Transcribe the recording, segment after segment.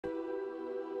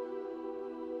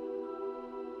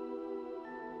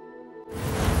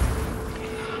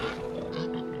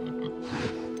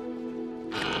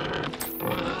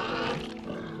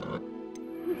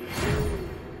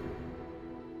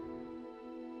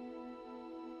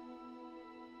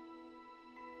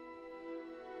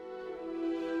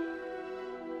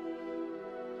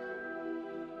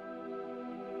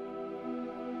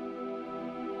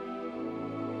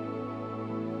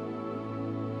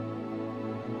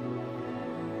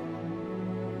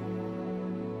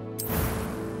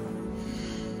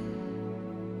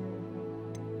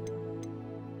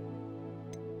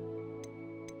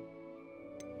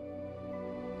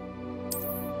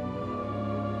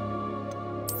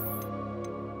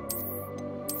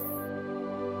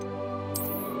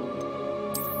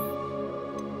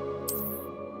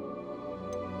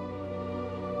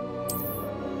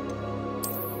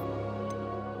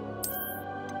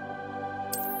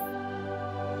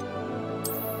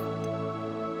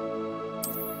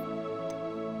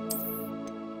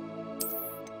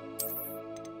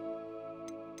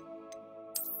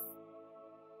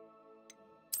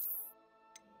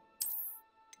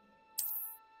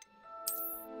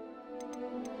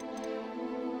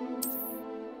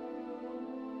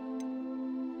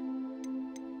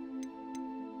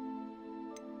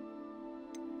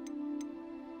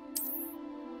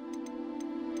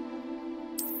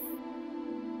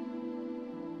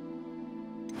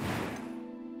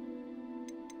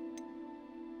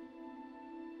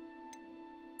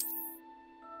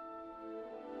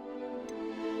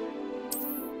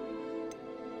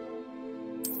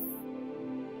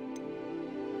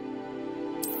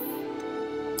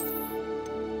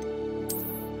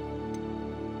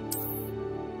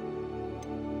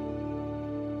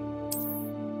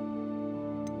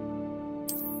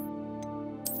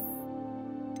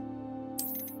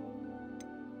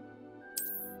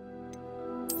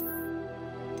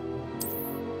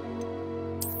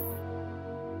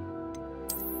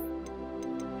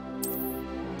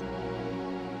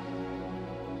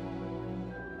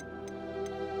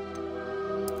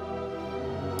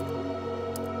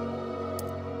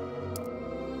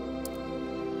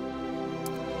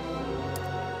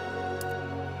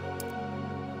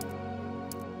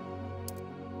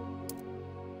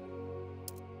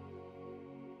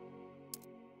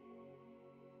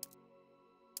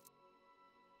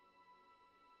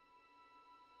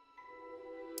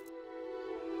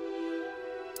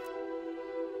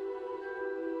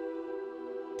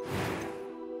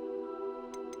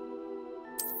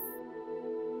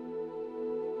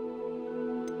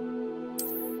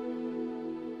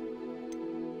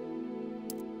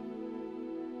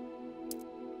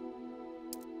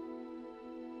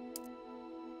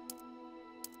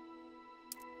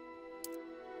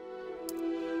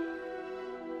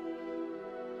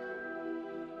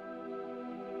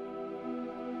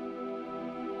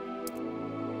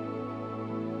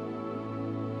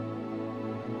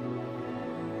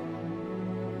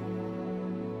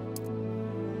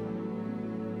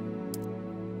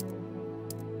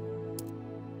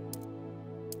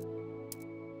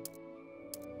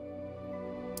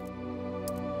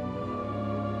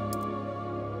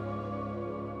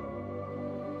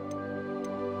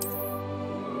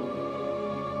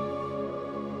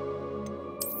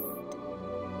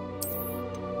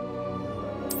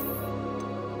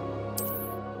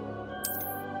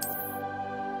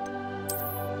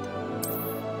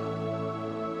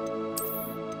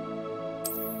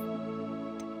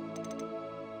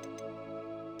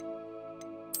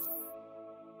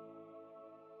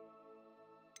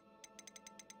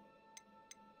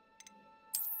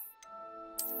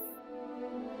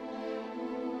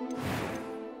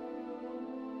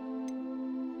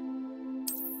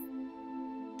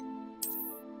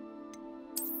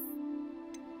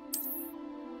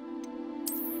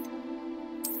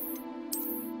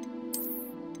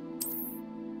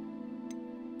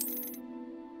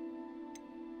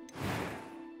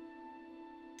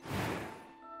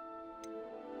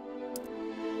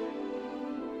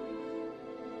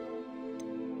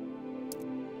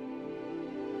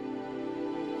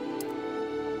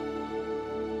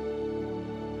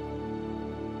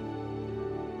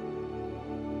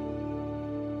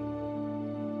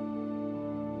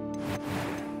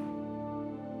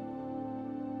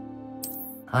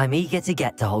I'm eager to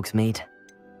get to Hogsmeade.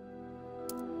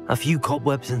 A few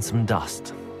cobwebs and some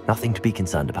dust. Nothing to be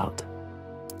concerned about.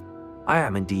 I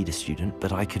am indeed a student,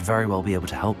 but I could very well be able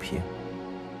to help you.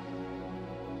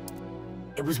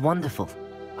 It was wonderful.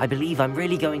 I believe I'm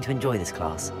really going to enjoy this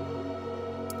class.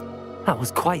 That was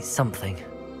quite something.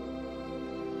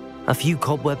 A few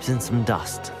cobwebs and some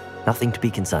dust. Nothing to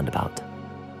be concerned about.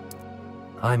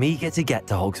 I'm eager to get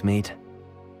to Hogsmeade.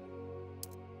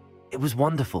 It was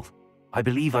wonderful. I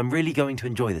believe I'm really going to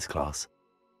enjoy this class.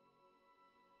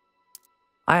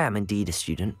 I am indeed a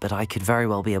student, but I could very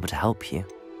well be able to help you.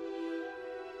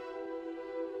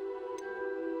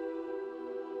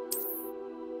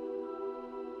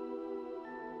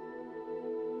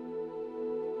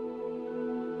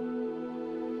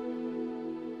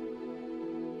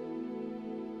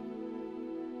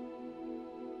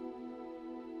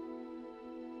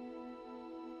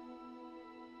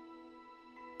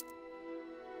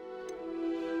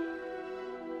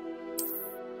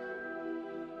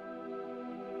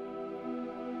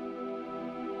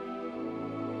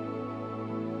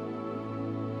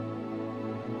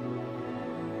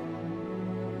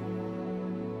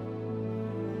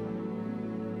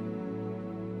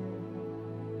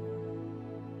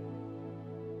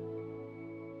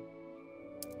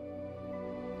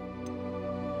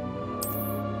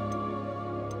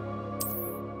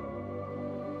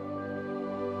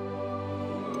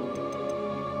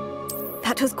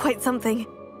 That was quite something.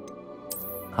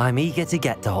 I'm eager to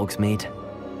get to Hogsmeade.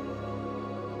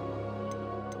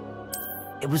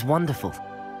 It was wonderful.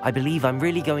 I believe I'm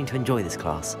really going to enjoy this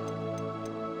class.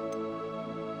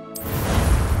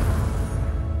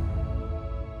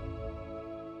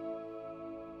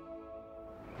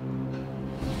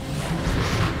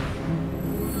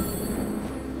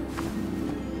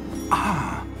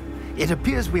 It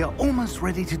appears we are almost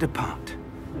ready to depart.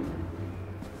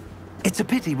 It's a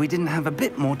pity we didn't have a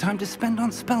bit more time to spend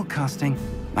on spellcasting.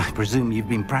 I presume you've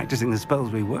been practicing the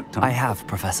spells we worked on. I have,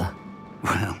 Professor.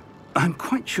 Well, I'm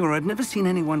quite sure I've never seen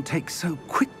anyone take so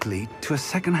quickly to a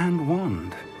second-hand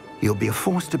wand. You'll be a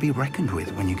force to be reckoned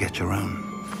with when you get your own.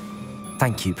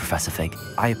 Thank you, Professor Fig.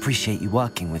 I appreciate you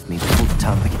working with me before the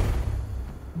term begins.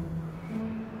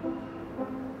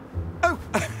 Oh,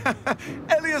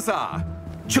 Eleazar!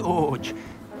 George!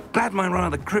 Glad my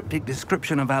rather cryptic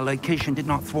description of our location did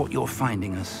not thwart your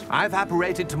finding us. I've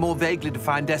apparated to more vaguely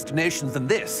defined destinations than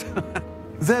this.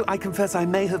 Though I confess I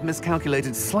may have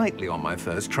miscalculated slightly on my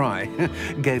first try.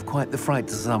 Gave quite the fright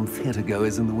to some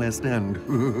theatre-goers in the West End.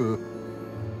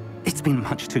 It's been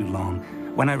much too long.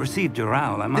 When I received your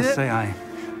owl, I must say I...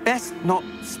 Best not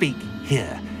speak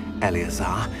here,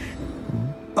 Eleazar.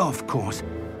 Of course.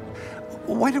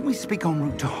 Why don't we speak en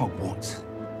route to Hogwarts?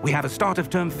 We have a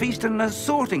start-of-term feast and a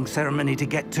sorting ceremony to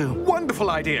get to. Wonderful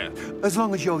idea! As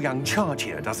long as your young charge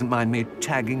here doesn't mind me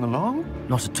tagging along.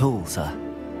 Not at all, sir.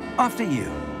 After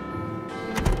you.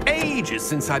 Ages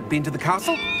since I've been to the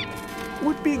castle.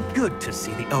 Would be good to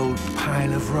see the old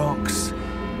pile of rocks.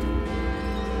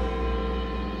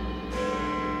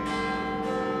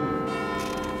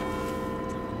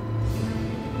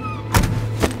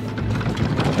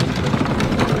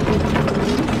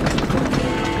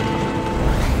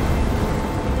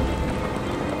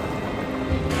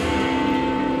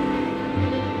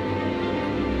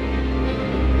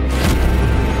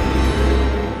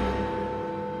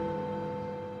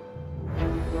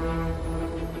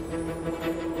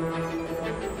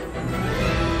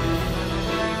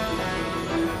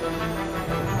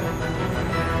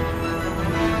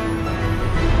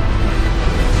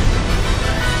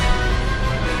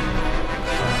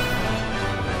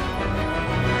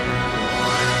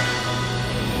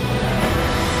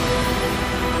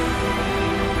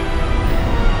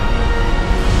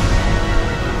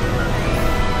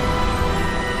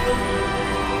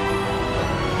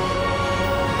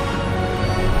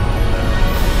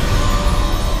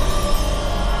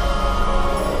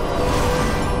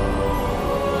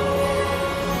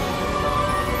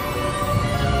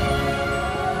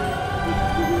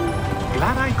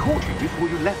 Glad I caught you before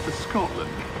you left for Scotland.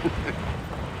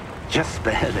 Just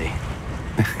barely.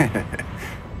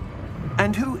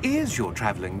 And who is your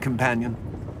traveling companion?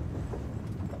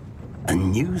 A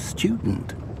new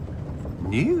student.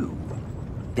 New?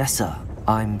 Yes, sir.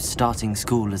 I'm starting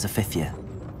school as a 5th year.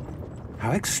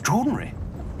 How extraordinary.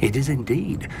 It is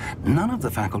indeed. None of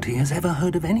the faculty has ever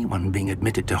heard of anyone being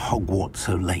admitted to Hogwarts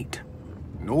so late.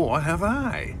 Nor have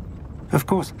I. Of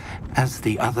course, as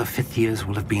the other 5th years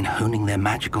will have been honing their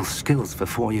magical skills for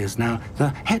 4 years now, the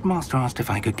headmaster asked if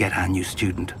I could get our new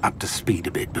student up to speed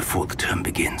a bit before the term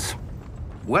begins.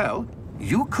 Well,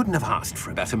 you couldn't have asked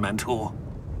for a better mentor.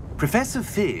 Professor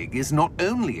Fig is not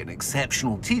only an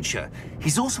exceptional teacher,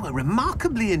 he's also a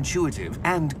remarkably intuitive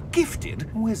and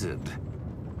gifted wizard.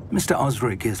 Mr.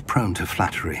 Osric is prone to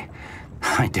flattery.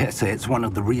 I dare say it's one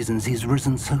of the reasons he's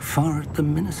risen so far at the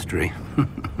Ministry.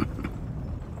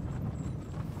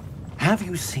 Have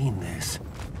you seen this?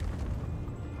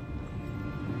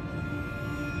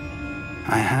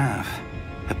 I have.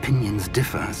 Opinions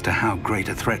differ as to how great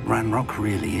a threat Ranrock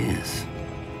really is.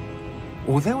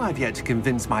 Although I've yet to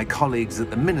convince my colleagues at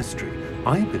the Ministry,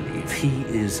 I believe he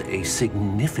is a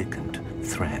significant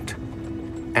threat.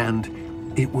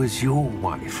 And it was your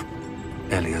wife,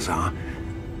 Eleazar,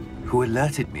 who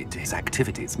alerted me to his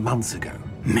activities months ago.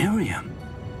 Miriam?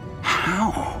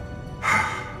 How?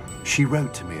 She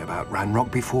wrote to me about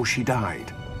Ranrock before she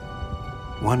died,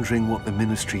 wondering what the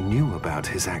Ministry knew about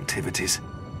his activities.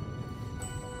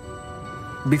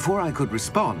 Before I could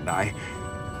respond, I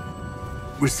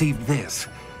received this.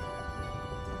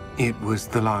 It was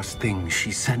the last thing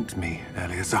she sent me,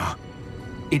 Eleazar.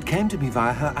 It came to me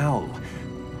via her owl,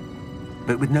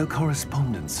 but with no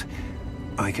correspondence.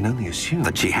 I can only assume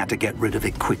That she had to get rid of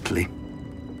it quickly,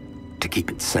 to keep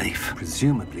it safe.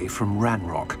 presumably from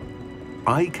Ranrock.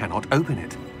 I cannot open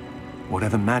it.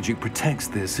 Whatever magic protects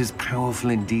this is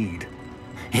powerful indeed.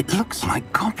 It looks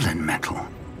like goblin metal.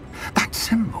 That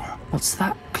symbol. What's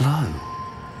that glow?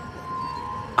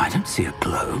 I don't see a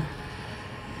glow.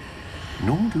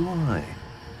 Nor do I.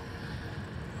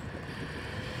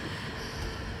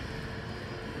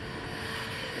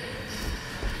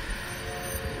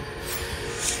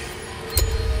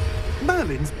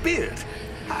 Merlin's beard.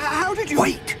 How did you...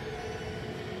 Wait!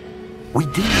 We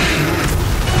didn't know.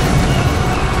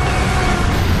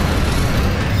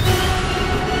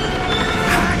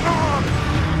 Hang on!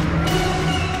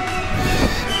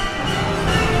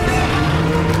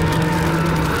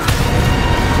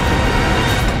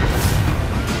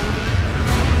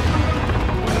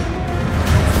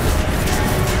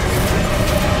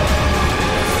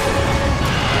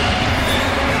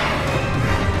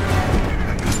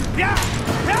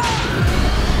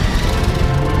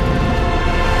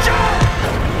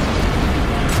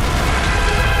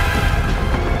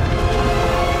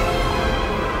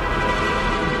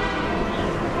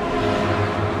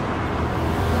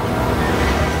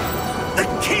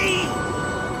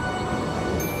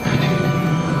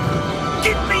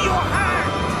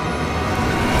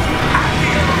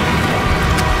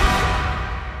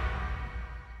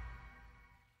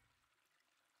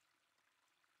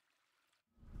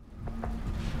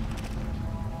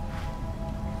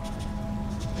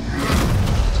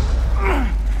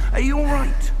 Are you all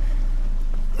right?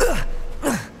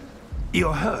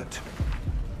 You're hurt.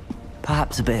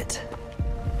 Perhaps a bit.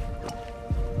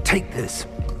 Take this.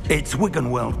 It's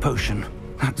Wiggenweld potion.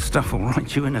 That stuff will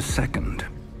right you in a second.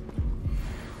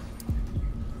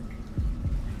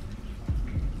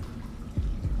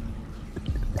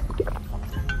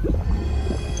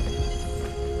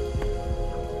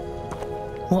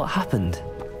 What happened?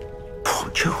 Poor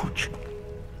George.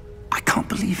 I can't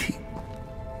believe he...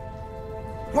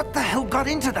 What the hell got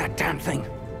into that damn thing?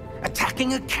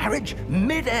 Attacking a carriage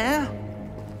mid-air?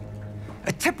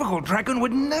 A typical dragon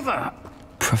would never...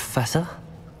 Professor?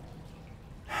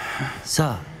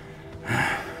 Sir,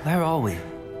 where are we?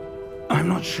 I'm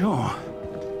not sure.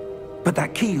 But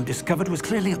that key you discovered was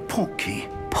clearly a port key.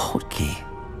 Port key?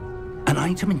 An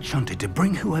item enchanted to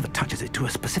bring whoever touches it to a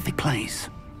specific place.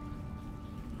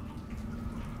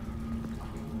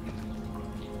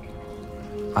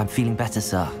 I'm feeling better,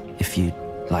 sir, if you'd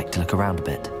like to look around a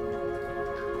bit.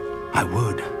 I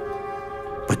would.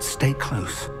 But stay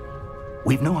close.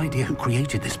 We've no idea who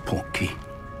created this port key.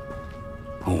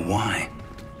 Or why.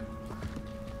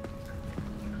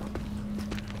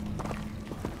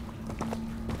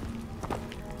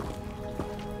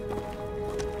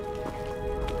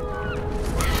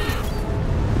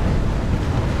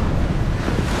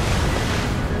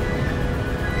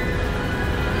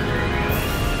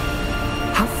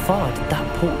 How far did that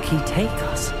port key take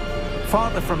us?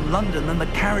 Farther from London than the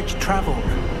carriage traveled.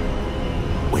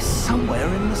 We're somewhere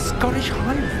in the Scottish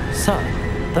Highlands.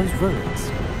 Sir, those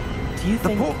ruins. Do you The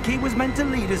think... port key was meant to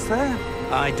lead us there?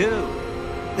 I do.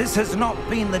 This has not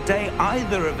been the day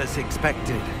either of us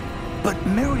expected. But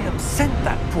Miriam sent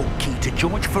that port key to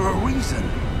George for a reason.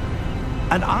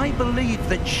 And I believe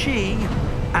that she,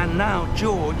 and now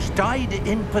George, died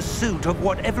in pursuit of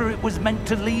whatever it was meant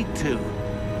to lead to.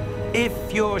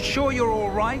 If you're sure you're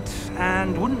all right,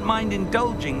 and wouldn't mind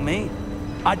indulging me,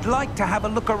 I'd like to have a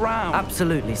look around.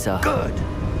 Absolutely, sir. Good.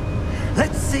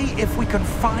 Let's see if we can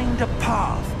find a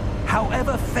path,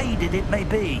 however faded it may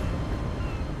be.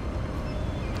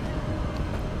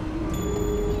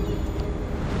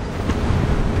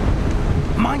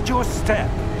 Mind your step.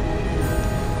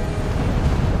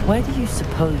 Where do you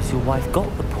suppose your wife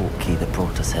got the portkey that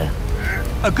brought us here?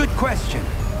 A good question.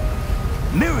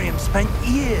 Miriam spent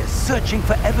years searching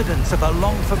for evidence of a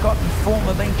long-forgotten form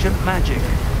of ancient magic.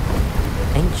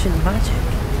 Ancient magic?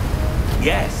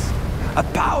 Yes, a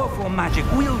powerful magic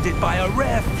wielded by a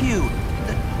rare few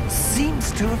that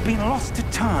seems to have been lost to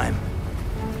time.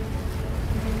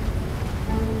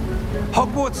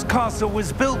 Hogwarts Castle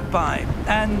was built by,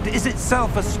 and is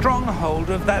itself a stronghold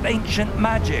of that ancient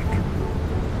magic.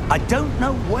 I don't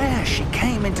know where she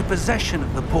came into possession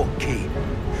of the portkey,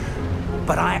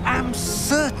 but I am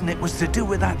certain it was to do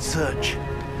with that search.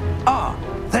 Ah,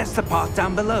 there's the path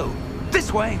down below.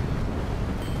 This way.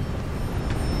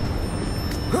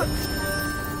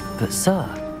 But sir,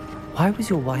 why was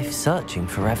your wife searching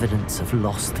for evidence of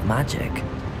lost magic?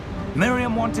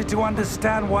 Miriam wanted to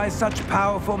understand why such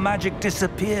powerful magic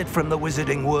disappeared from the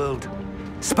wizarding world.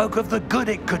 Spoke of the good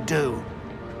it could do.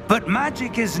 But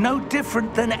magic is no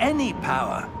different than any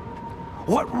power.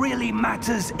 What really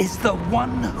matters is the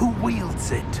one who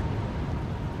wields it.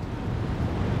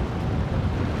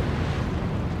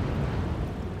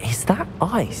 Is that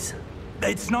ice?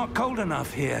 It's not cold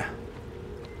enough here.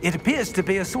 It appears to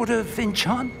be a sort of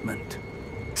enchantment.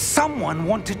 Someone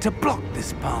wanted to block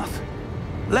this path.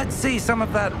 Let's see some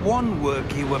of that wand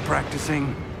work you were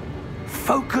practicing.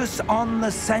 Focus on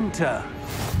the center.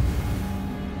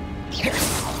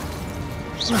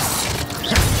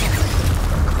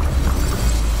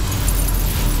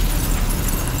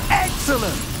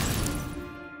 Excellent!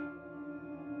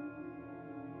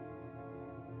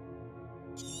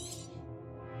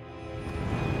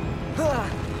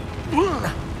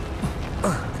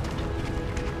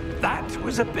 That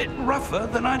was a bit rougher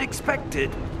than I'd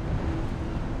expected.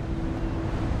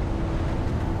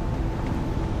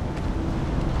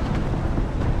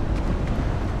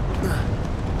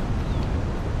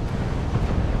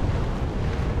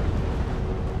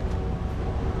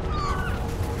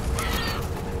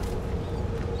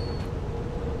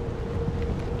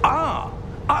 Ah,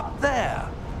 up there.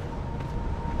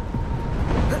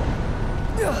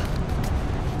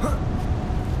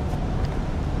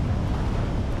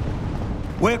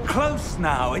 We're close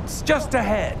now. It's just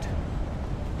ahead.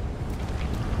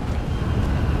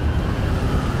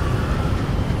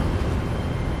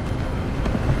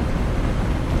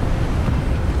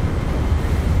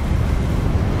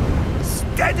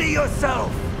 Steady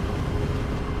yourself.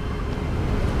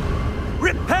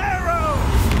 Reparo!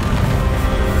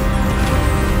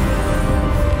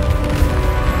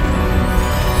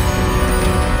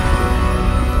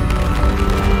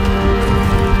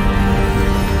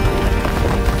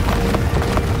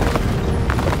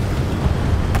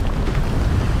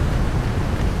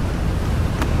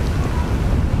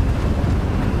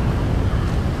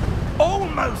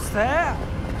 Almost there.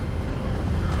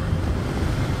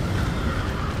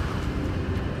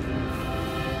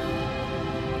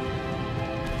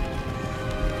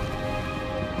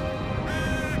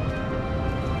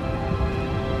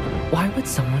 Why would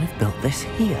someone have built this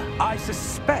here? I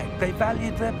suspect they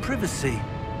valued their privacy.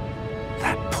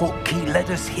 That portkey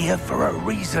led us here for a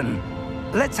reason.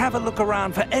 Let's have a look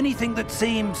around for anything that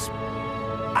seems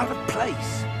out of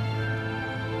place.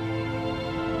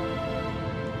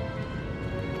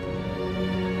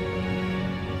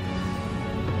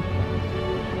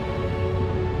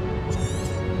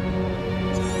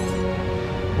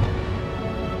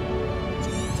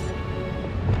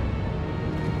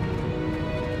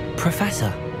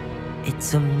 Professor,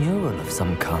 it's a mural of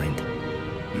some kind.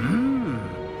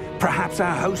 Perhaps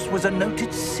our host was a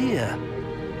noted seer.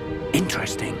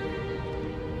 Interesting.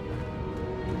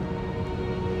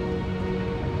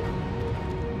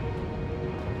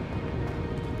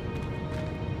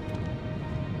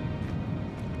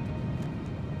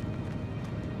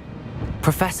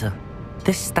 Professor,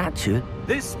 this statue...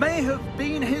 This may have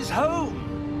been his home.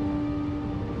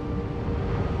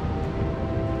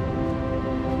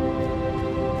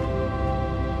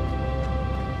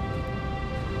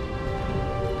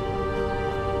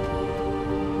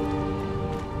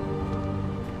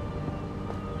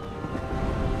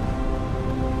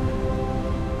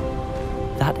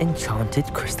 That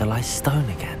enchanted crystallized stone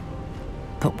again.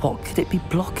 But what could it be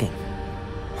blocking?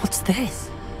 What's this?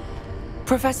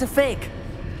 Professor Fig!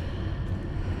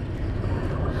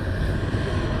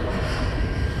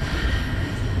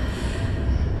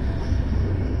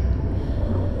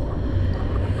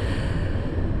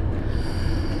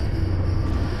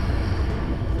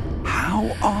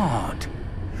 How odd.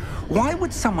 Why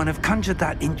would someone have conjured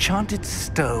that enchanted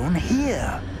stone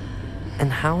here?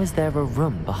 And how is there a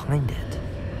room behind it?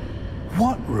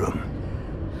 What room?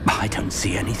 I don't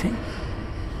see anything.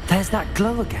 There's that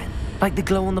glow again, like the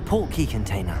glow on the portkey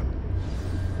container.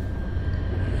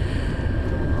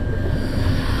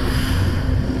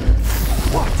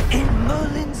 What in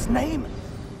Merlin's name?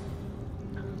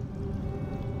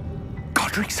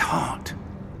 Godric's heart.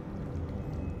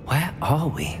 Where are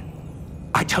we?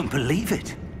 I don't believe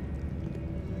it.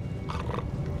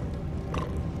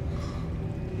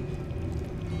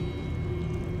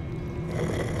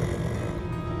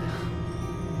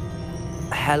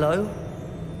 Hello?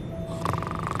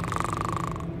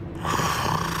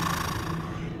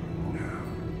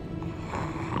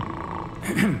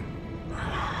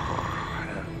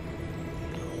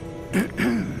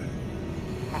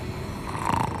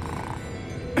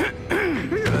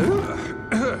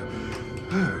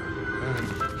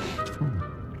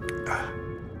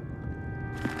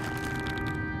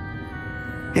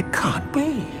 It can't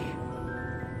be.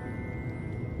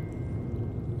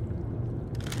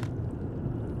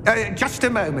 Just a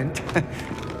moment.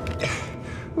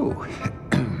 Ooh.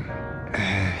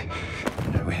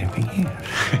 Where are we here?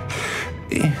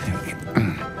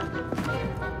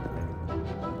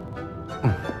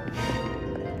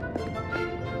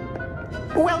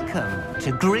 Welcome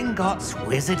to Gringotts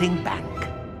Wizarding Bank.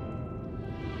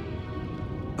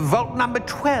 Vault number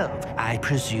 12, I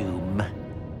presume.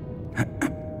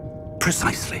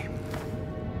 Precisely.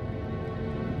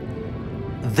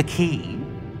 The key?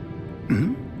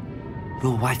 Hmm?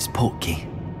 Your wife's portkey.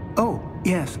 Oh,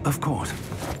 yes, of course.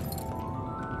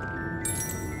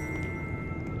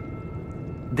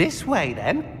 This way,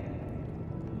 then.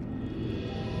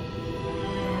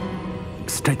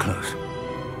 Stay close.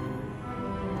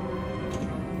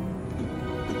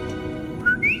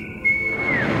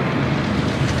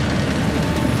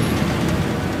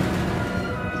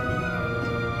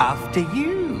 After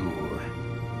you.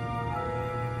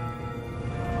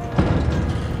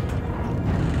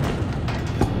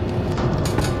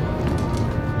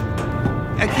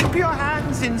 Keep your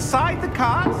hands inside the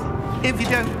cart if you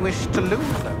don't wish to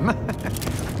lose them.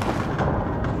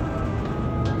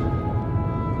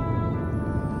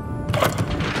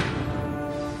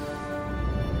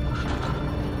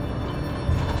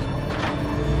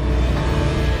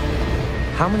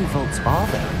 How many vaults are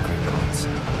there in Gringotts?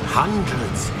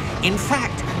 Hundreds. In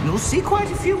fact, you'll see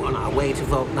quite a few on our way to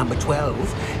vault number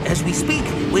 12. As we speak,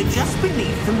 we're just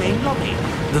beneath the main lobby.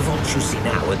 The vaults you see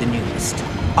now are the newest.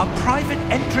 Are private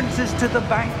entrances to the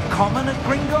bank common at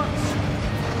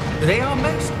Gringotts? They are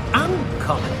most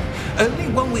uncommon. Only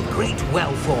one with great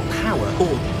wealth or power,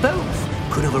 or both,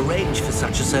 could have arranged for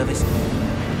such a service.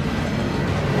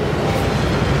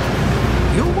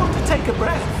 You'll want to take a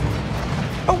breath.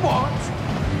 A what?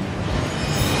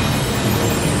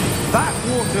 That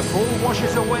waterfall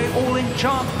washes away all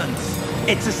enchantments.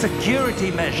 It's a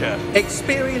security measure.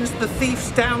 Experienced the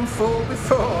thief's downfall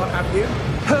before, have you?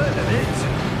 Heard of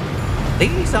it?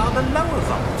 These are the lower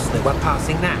vaults that we're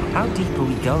passing now. How deep are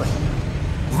we going?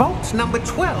 Vault number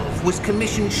 12 was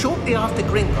commissioned shortly after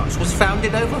Gringotts was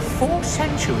founded over 4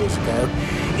 centuries ago.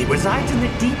 It resides in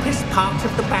the deepest part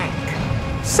of the bank.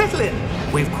 Settle in.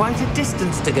 We've quite a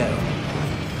distance to go.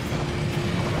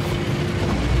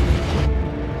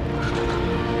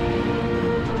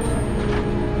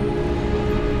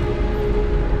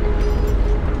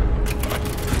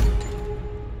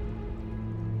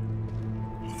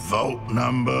 Vault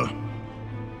number?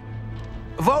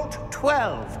 Vault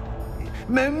 12.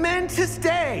 Momentous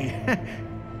day.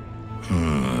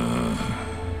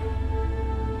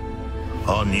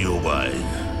 On your way.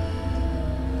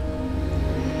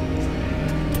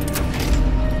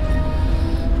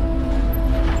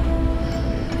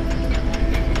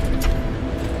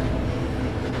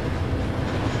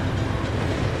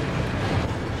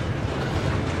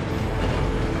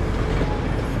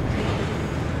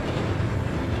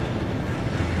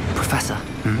 Professor,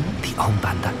 the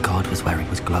armband that guard was wearing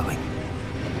was glowing.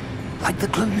 Like the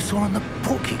glow you saw on the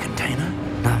portkey container?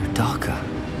 No, darker.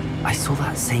 I saw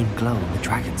that same glow on the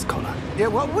dragon's collar. Yeah,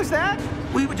 what was that?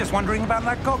 We were just wondering about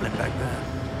that goblin back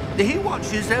there. He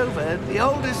watches over the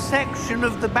oldest section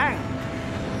of the bank.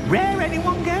 Rare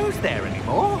anyone goes there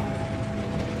anymore.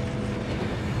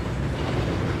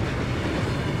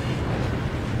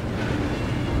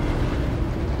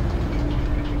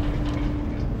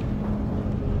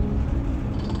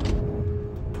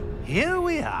 Here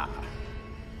we are.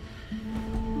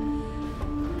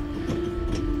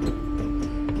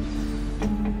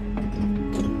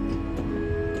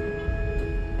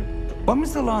 When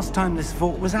was the last time this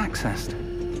vault was accessed?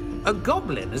 A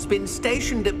goblin has been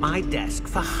stationed at my desk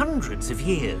for hundreds of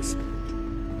years.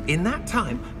 In that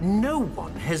time, no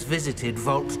one has visited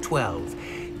Vault 12.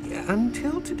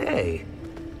 until today.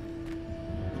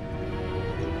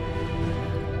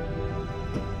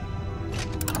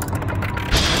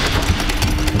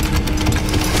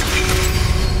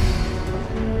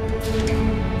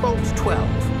 Vault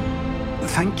 12.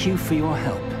 Thank you for your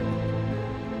help.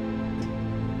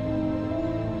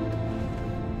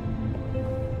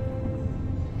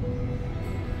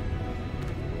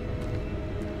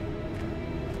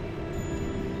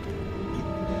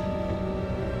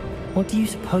 What do you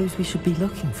suppose we should be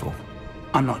looking for?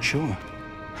 I'm not sure.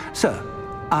 Sir,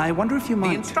 I wonder if you The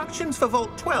might... instructions for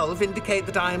Vault 12 indicate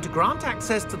that I am to grant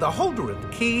access to the holder of the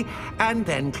key and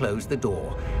then close the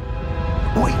door.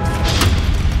 Wait!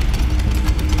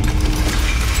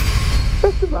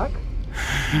 Best of luck.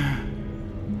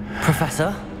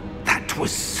 Professor? That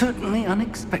was certainly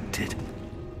unexpected.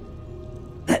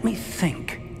 Let me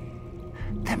think.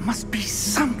 There must be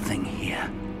something here.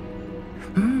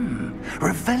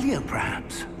 Revelio,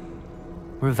 perhaps?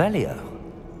 Revelio?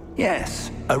 Yes,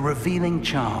 a revealing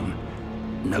charm.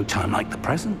 No time like the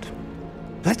present.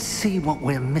 Let's see what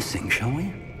we're missing, shall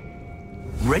we?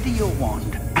 Ready your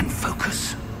wand and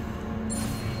focus.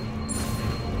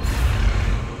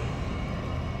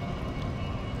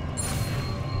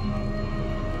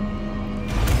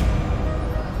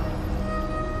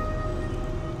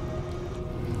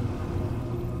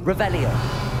 Revelio.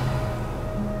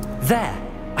 There!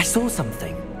 I saw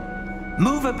something.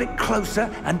 Move a bit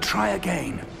closer and try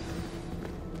again.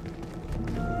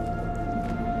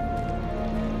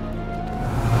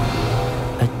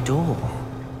 A door.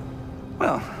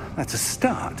 Well, that's a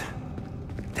start.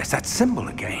 There's that symbol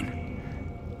again.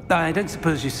 I don't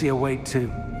suppose you see a way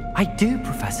to... I do,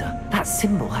 Professor. That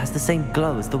symbol has the same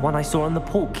glow as the one I saw on the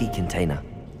port key container.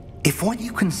 If what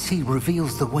you can see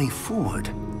reveals the way forward,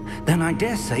 then I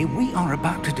dare say we are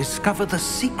about to discover the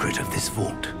secret of this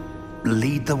vault.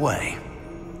 Lead the way.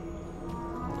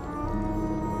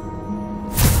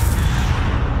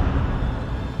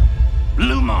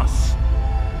 Lumos!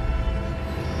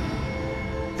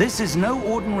 This is no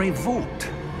ordinary vault.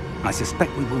 I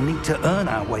suspect we will need to earn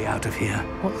our way out of here.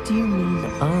 What do you mean,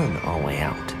 earn our way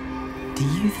out? Do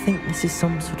you think this is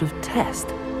some sort of test?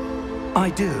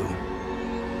 I do.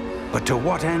 But to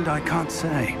what end, I can't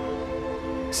say.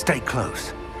 Stay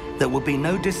close. There will be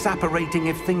no disapparating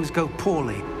if things go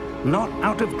poorly. Not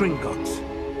out of Gringotts.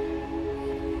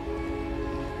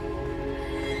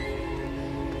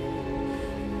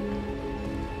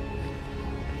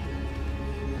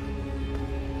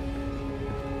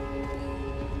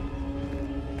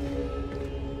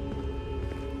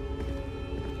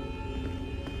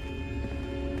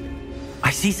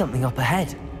 I see something up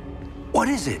ahead. What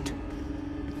is it?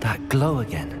 That glow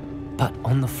again, but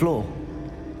on the floor.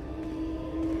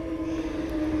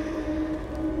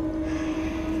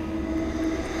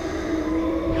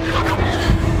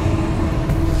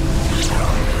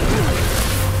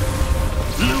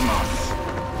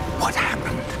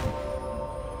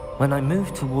 When I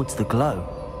moved towards the glow,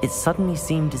 it suddenly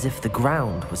seemed as if the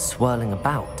ground was swirling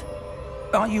about.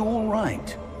 Are you all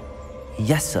right?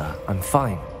 Yes, sir, I'm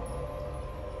fine.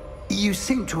 You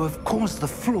seem to have caused the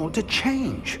floor to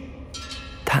change.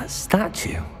 That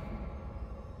statue?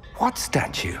 What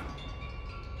statue?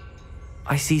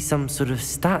 I see some sort of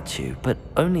statue, but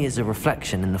only as a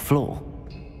reflection in the floor.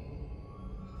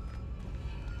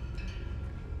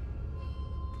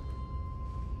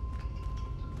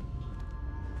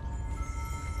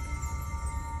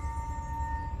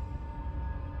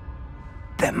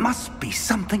 There must be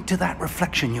something to that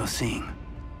reflection you're seeing.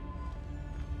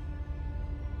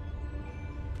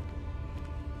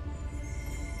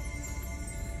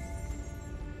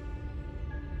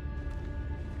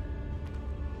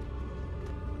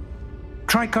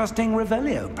 Try casting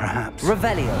Revelio, perhaps.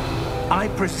 Revelio. I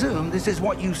presume this is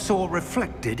what you saw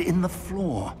reflected in the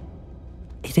floor.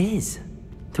 It is.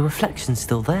 The reflection's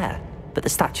still there, but the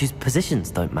statue's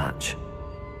positions don't match.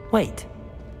 Wait.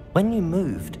 When you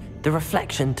moved, the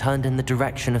reflection turned in the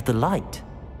direction of the light.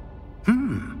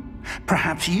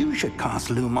 Perhaps you should cast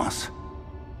Lumos.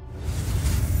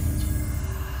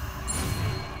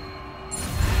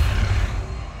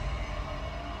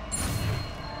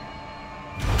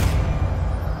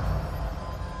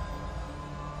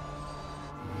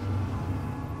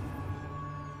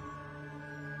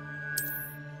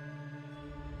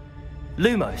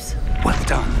 Lumos. Well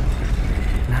done.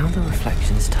 Now the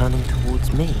reflection's turning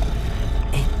towards me.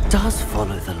 It does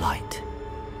follow the light.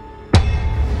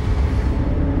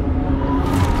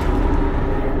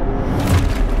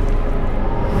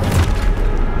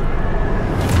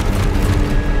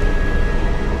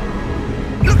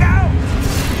 Look out!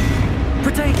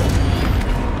 Protego!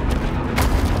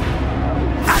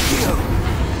 That's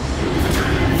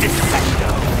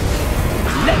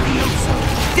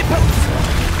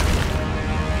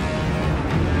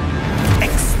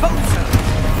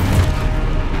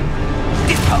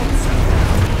Expulso!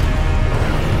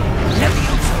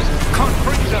 Levioso!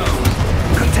 Confringo!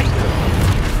 Contago!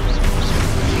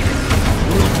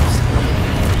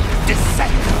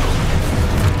 Dissecto!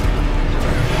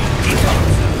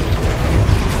 Expulso!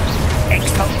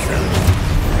 Expulso!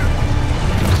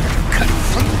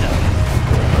 Confringo!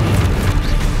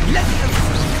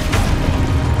 Levioso!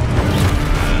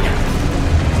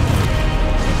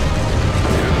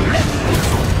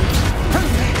 Levioso!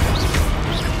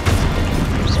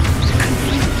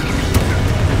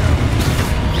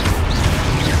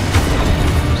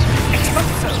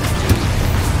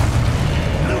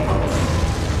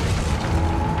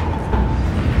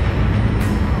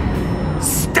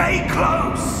 Stay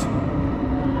close!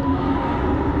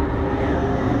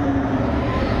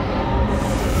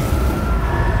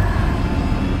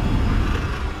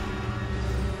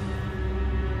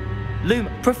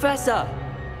 Professor!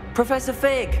 Professor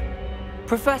Fig!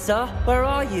 Professor, where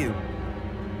are you?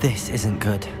 This isn't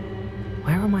good.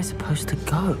 Where am I supposed to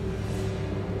go?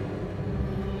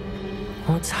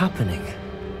 What's happening?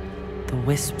 The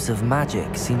wisps of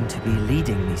magic seem to be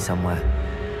leading me somewhere.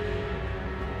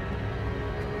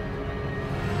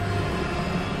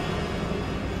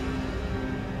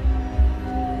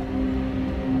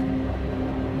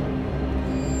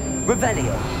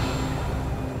 Revelio!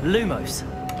 Lumos!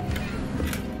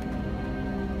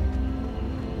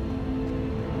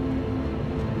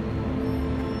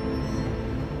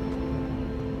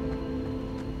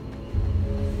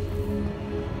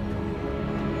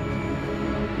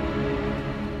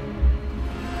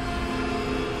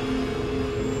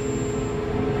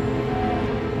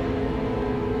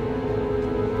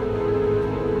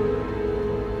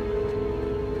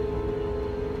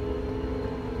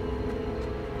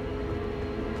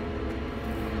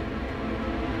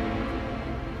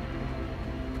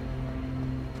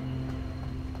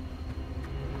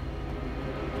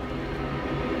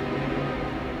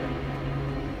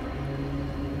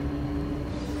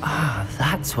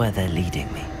 That's where they're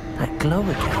leading me. That glow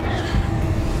again.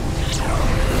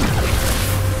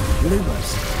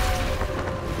 Lumos.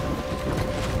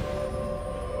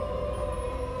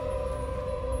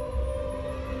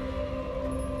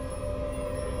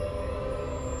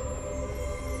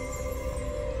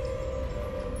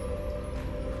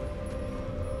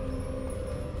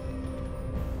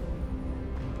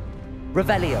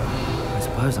 Revelio. I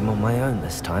suppose I'm on my own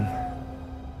this time.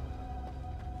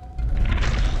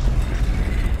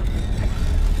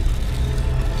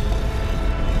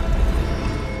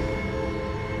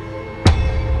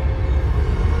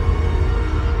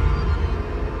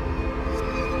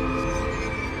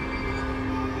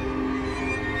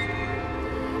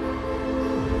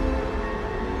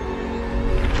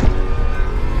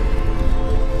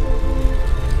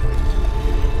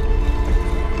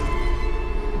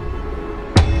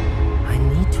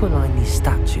 To align these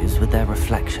statues with their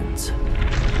reflections.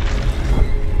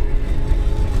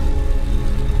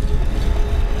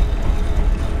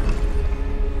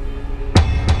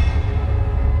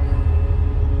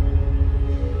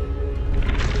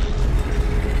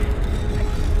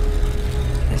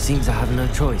 It seems I have no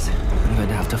choice. I'm going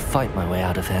to have to fight my way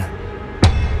out of here.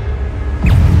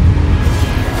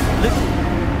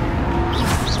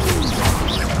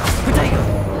 Potato!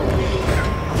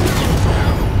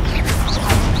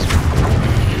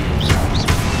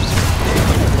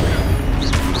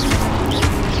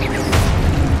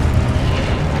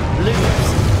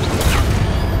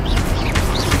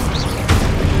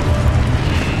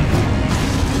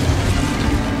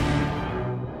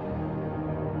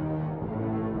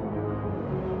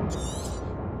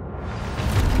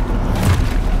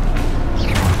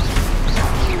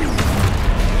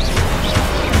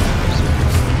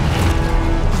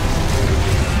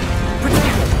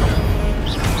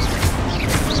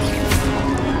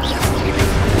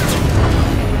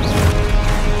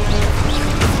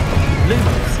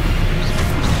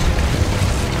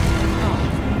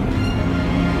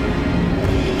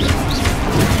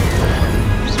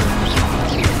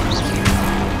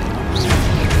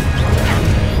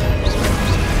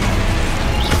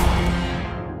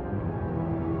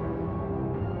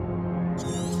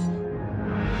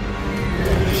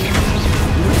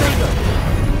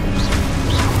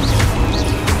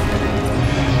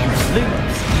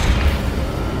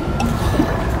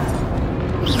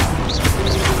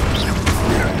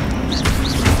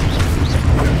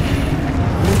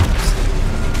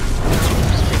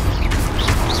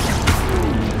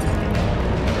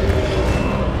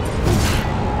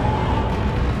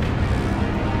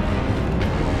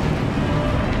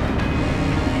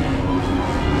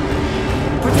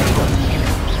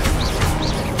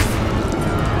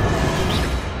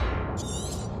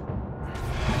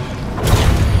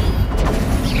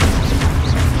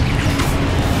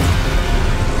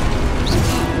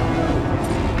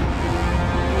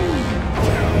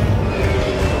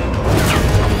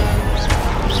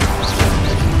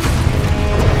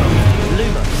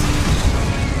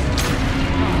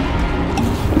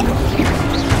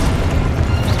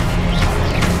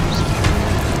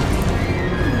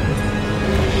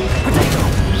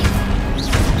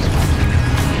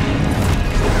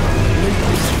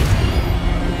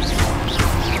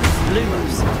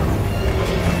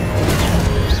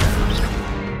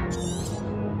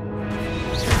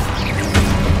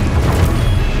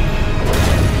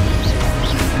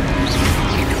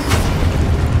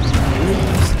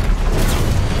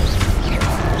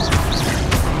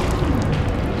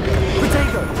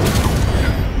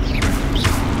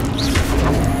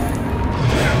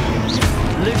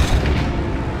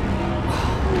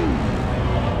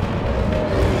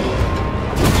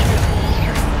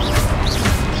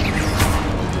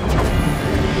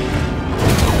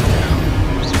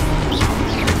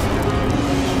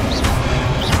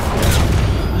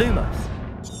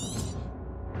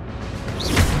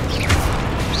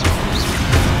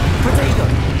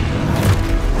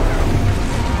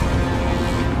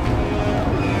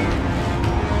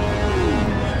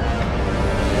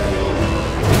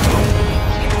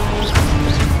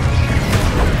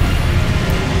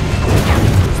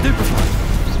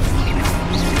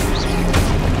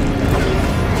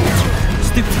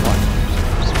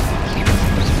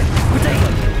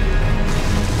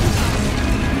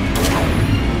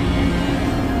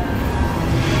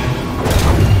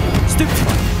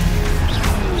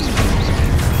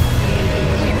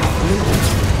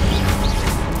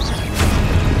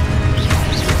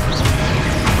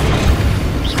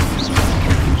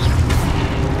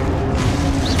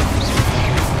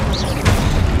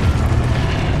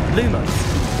 Lumos.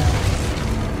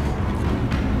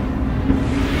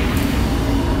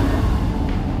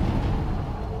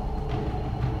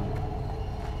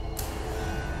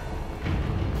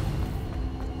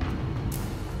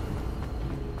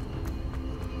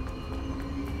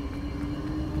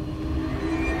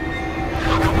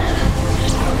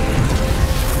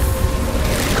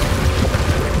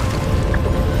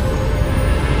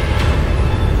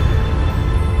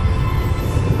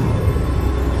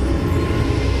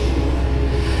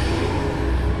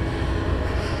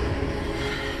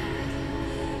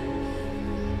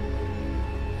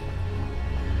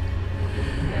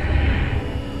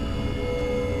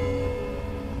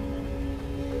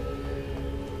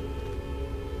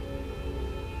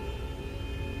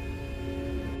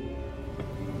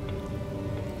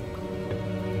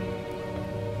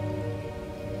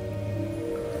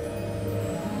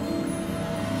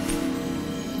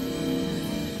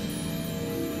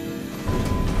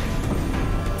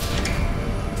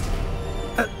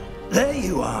 There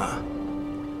you are.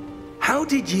 How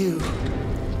did you...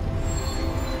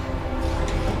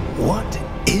 What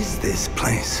is this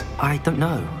place? I don't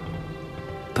know.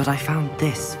 But I found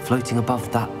this floating above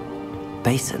that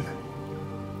basin.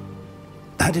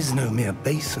 That is no mere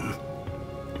basin.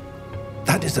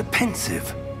 That is a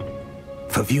pensive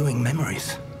for viewing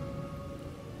memories.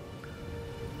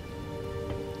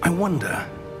 I wonder...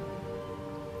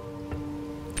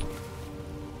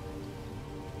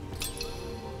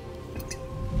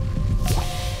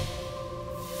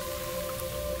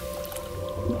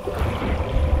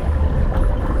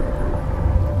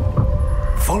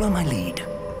 Follow my lead.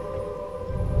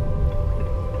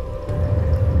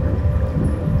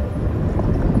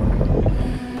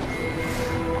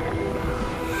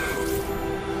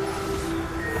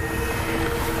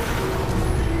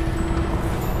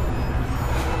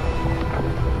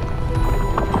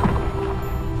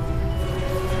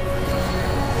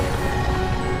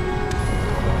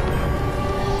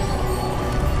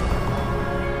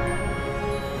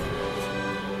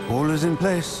 All is in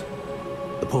place.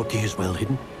 The portkey is well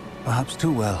hidden. Perhaps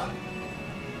too well.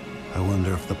 I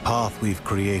wonder if the path we've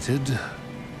created...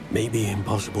 May be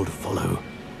impossible to follow.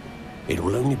 It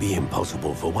will only be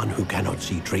impossible for one who cannot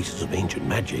see traces of ancient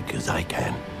magic as I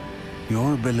can.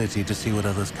 Your ability to see what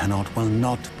others cannot will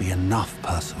not be enough,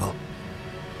 Percival.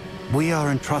 We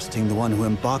are entrusting the one who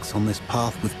embarks on this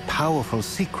path with powerful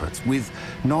secrets, with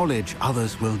knowledge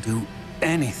others will do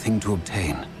anything to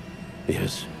obtain.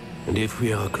 Yes, and if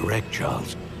we are correct,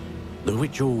 Charles, the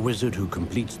witch or wizard who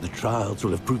completes the trials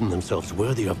will have proven themselves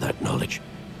worthy of that knowledge,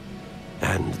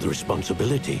 and the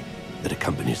responsibility that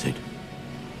accompanies it.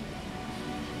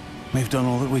 We've done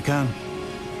all that we can.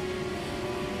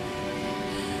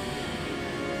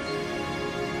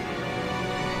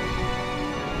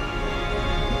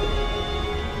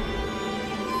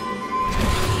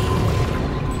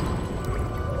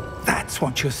 That's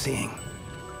what you're seeing.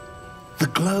 The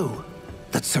glow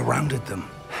that surrounded them.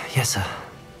 Yes, sir.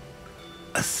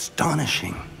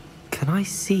 Astonishing. Can I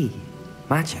see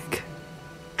magic?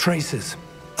 Traces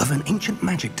of an ancient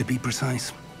magic, to be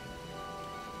precise.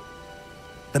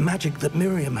 The magic that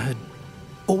Miriam had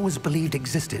always believed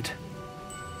existed,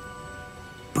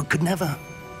 but could never.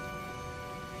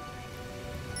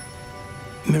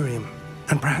 Miriam,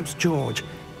 and perhaps George,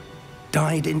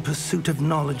 died in pursuit of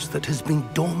knowledge that has been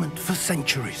dormant for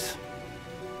centuries.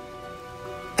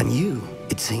 And you,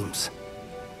 it seems,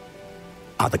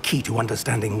 are the key to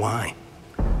understanding why.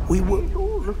 It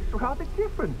all looks rather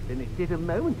different than it did a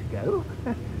moment ago.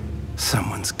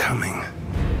 Someone's coming.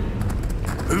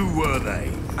 Who were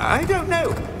they? I don't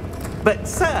know. But,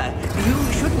 sir,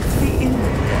 you shouldn't be in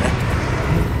there.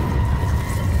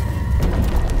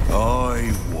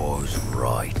 I was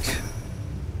right.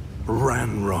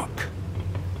 Ranrock.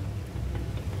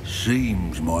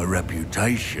 Seems my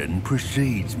reputation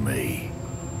precedes me.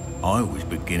 I was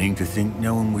beginning to think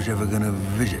no one was ever going to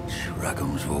visit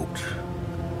Rackham's vault.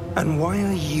 And why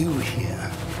are you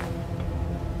here?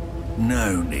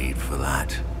 No need for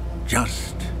that.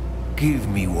 Just give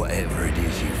me whatever it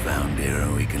is you found here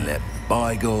and we can let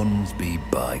bygones be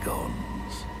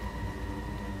bygones.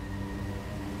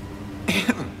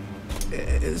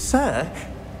 Sir,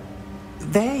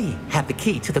 they have the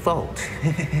key to the vault.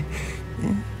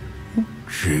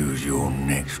 Choose your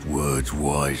next words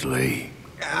wisely.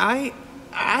 I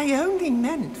only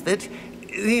meant that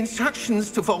the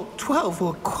instructions to Vault 12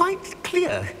 were quite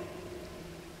clear.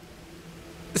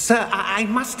 Sir, I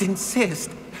must insist.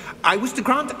 I was to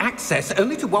grant access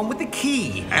only to one with the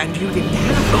key, and you didn't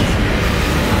have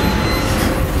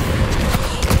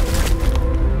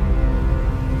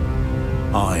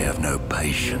it. I have no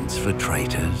patience for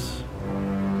traitors.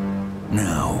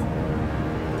 Now,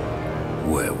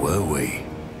 where were we?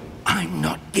 I'm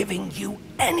not giving you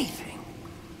anything.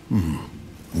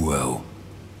 Well,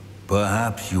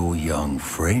 perhaps your young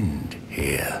friend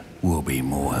here will be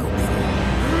more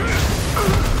helpful.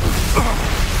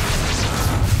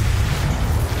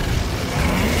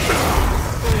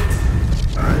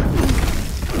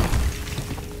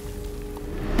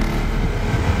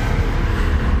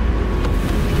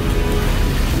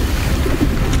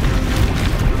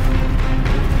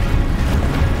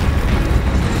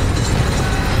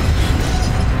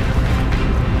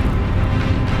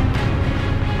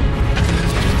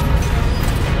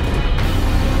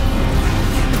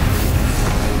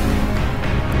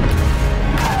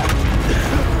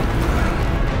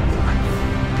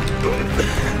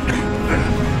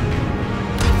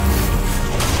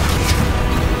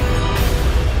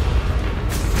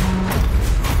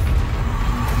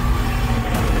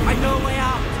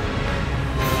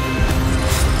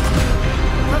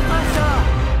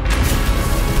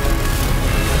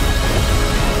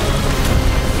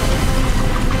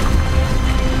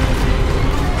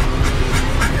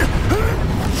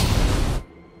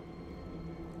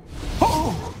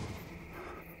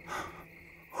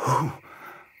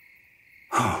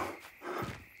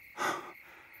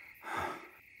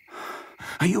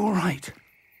 Are you all right?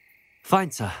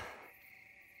 Fine, sir.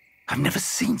 I've never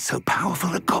seen so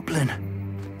powerful a goblin.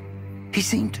 He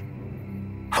seemed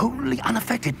wholly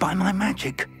unaffected by my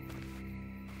magic.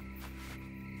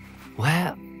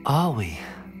 Where are we?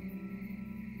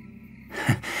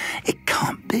 It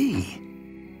can't be.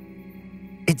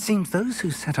 It seems those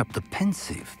who set up the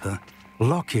pensive, the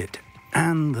locket,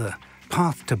 and the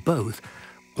path to both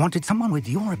wanted someone with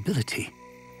your ability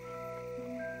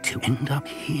to end up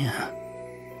here.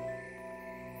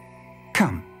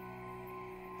 Come.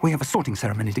 We have a sorting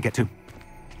ceremony to get to.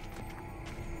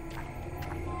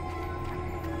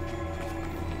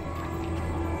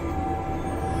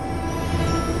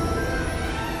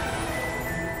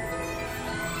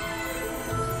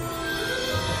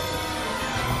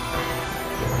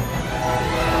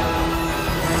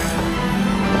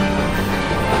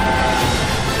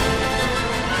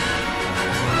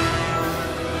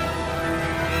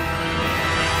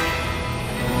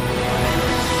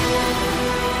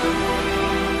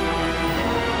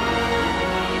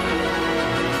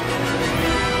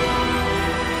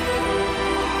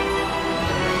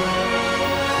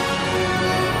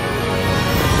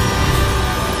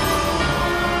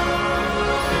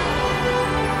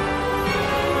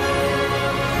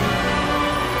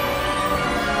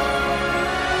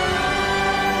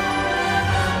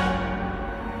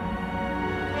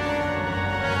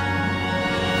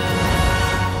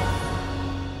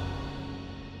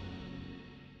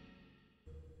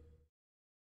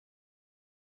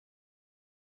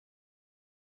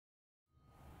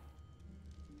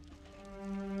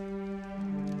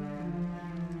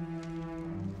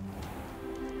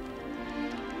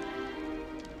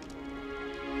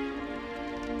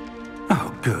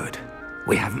 Oh, good.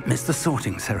 We haven't missed the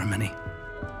sorting ceremony.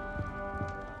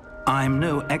 I'm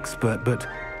no expert, but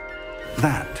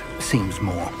that seems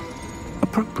more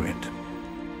appropriate.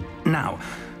 Now,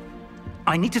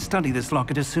 I need to study this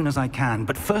locket as soon as I can,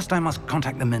 but first I must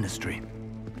contact the Ministry.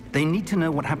 They need to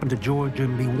know what happened to George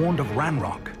and be warned of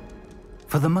Ranrock.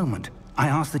 For the moment, I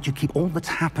ask that you keep all that's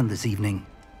happened this evening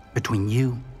between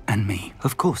you and me.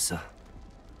 Of course, sir.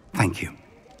 Thank you.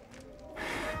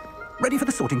 Ready for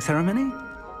the sorting ceremony?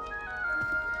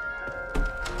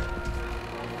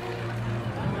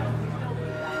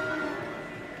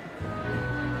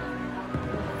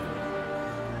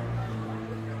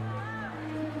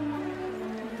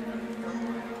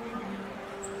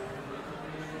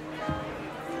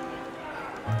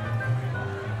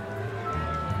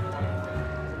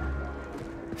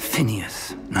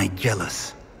 Phineas,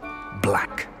 Nigellus,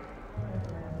 Black.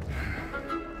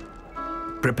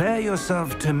 Prepare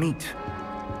yourself to meet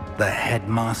the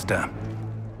headmaster.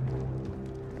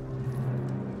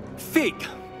 Fig,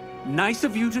 nice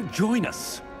of you to join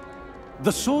us.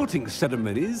 The sorting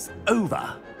ceremony's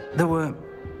over. There were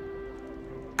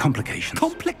complications.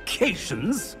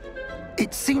 Complications?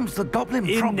 It seems the goblin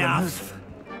problem has... Enough.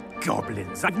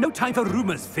 Goblins. I've no time for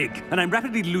rumors, Fig, and I'm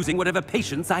rapidly losing whatever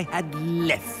patience I had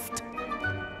left.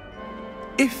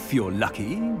 If you're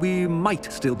lucky, we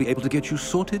might still be able to get you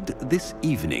sorted this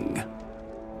evening.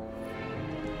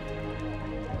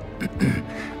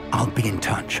 I'll be in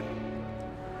touch.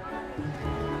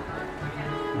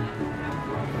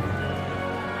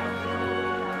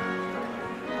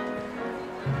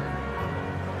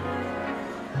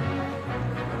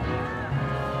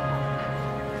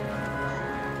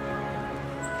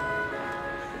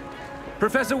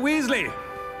 Professor Weasley,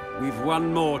 we've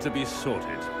one more to be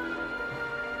sorted.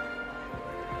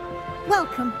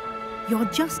 Welcome. You're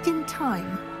just in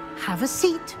time. Have a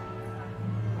seat.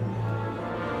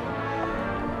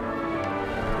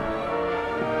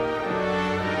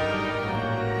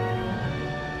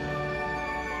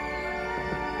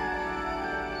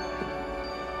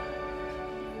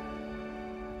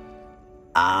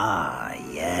 Ah,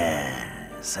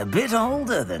 yes. A bit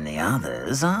older than the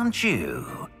others, aren't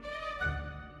you?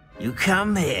 You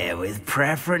come here with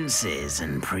preferences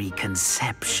and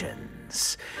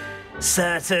preconceptions.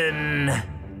 Certain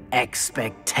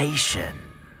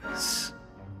expectations.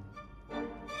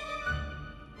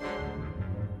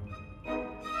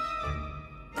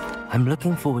 I'm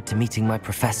looking forward to meeting my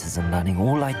professors and learning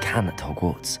all I can at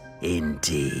Hogwarts.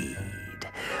 Indeed.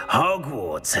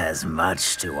 Hogwarts has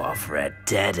much to offer a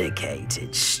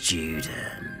dedicated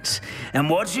student. And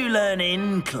what you learn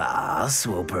in class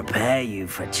will prepare you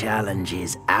for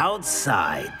challenges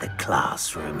outside the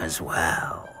classroom as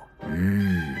well.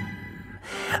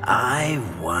 I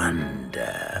wonder...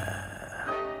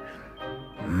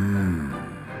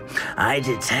 I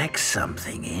detect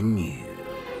something in you.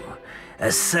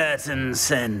 A certain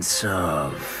sense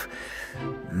of...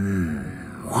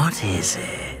 what is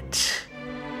it?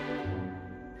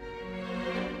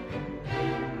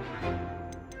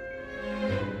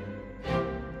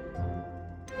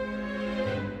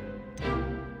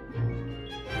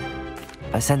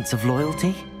 A sense of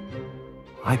loyalty?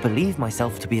 I believe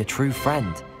myself to be a true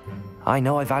friend. I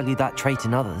know I value that trait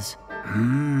in others.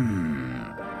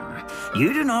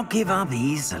 You do not give up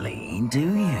easily, do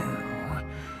you?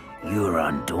 You are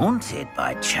undaunted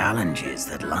by challenges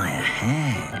that lie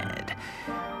ahead.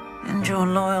 And your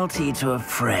loyalty to a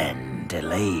friend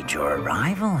delayed your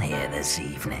arrival here this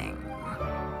evening.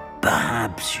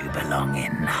 Perhaps you belong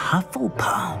in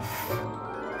Hufflepuff.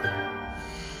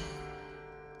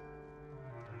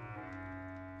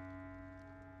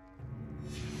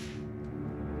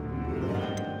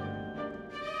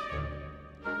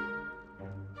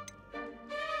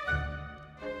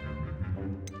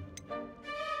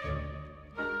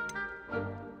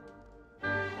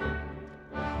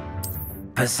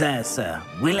 Possess a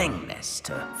willingness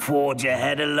to forge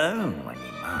ahead alone when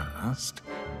you must.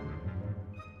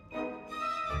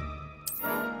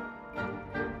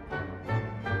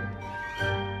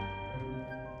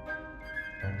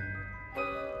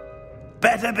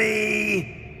 Better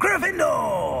be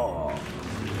Gryffindor!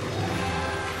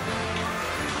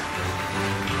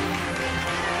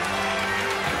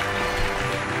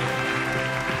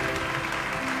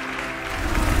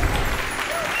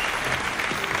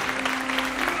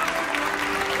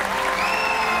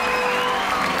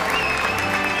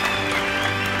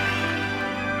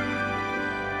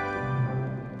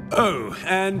 Oh,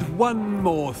 and one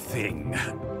more thing.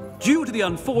 Due to the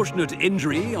unfortunate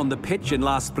injury on the pitch in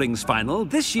last spring's final,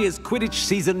 this year's Quidditch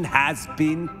season has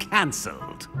been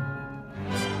cancelled.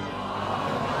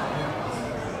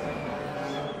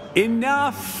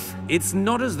 Enough! It's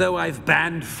not as though I've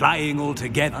banned flying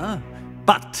altogether,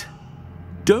 but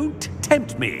don't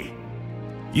tempt me.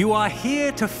 You are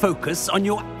here to focus on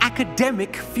your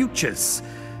academic futures.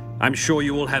 I'm sure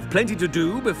you will have plenty to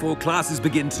do before classes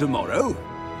begin tomorrow.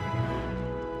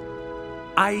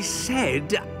 I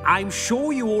said, I'm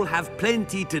sure you all have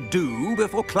plenty to do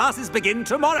before classes begin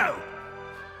tomorrow.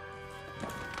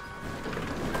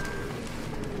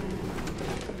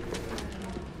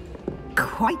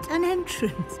 Quite an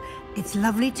entrance. It's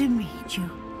lovely to meet you.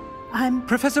 I'm...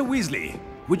 Professor Weasley,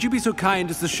 would you be so kind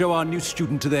as to show our new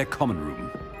student to their common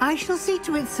room? I shall see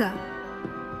to it, sir.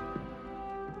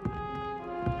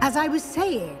 As I was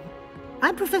saying,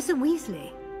 I'm Professor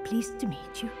Weasley. Pleased to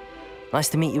meet you. Nice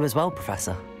to meet you as well,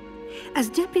 Professor. As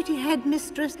Deputy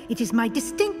Headmistress, it is my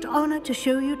distinct honor to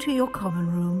show you to your common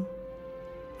room.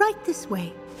 Right this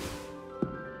way.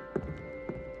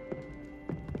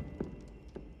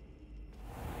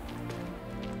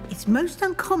 It's most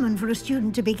uncommon for a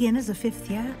student to begin as a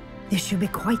fifth year. This should be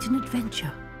quite an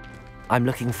adventure. I'm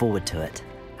looking forward to it.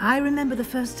 I remember the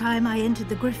first time I entered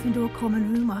the Gryffindor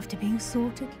common room after being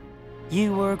sorted.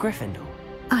 You were a Gryffindor?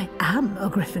 I am a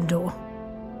Gryffindor.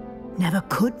 Never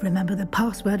could remember the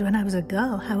password when I was a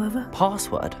girl, however.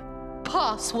 Password?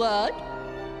 Password?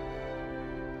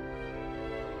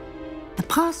 The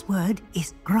password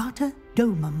is Grata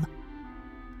Domum.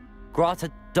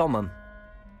 Grata Domum.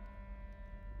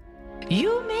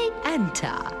 You may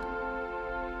enter.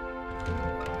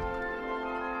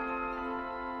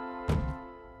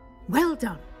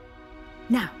 done.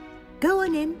 Now, go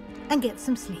on in and get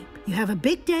some sleep. You have a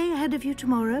big day ahead of you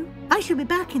tomorrow. I shall be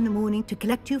back in the morning to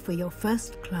collect you for your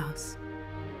first class.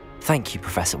 Thank you,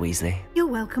 Professor Weasley. You're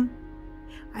welcome.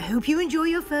 I hope you enjoy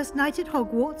your first night at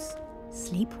Hogwarts.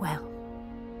 Sleep well.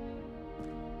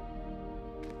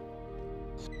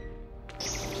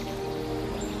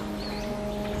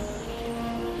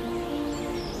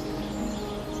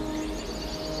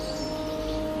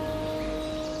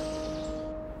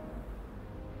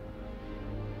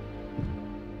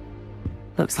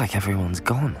 Looks like everyone's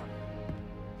gone.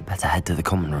 Better head to the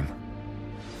common room.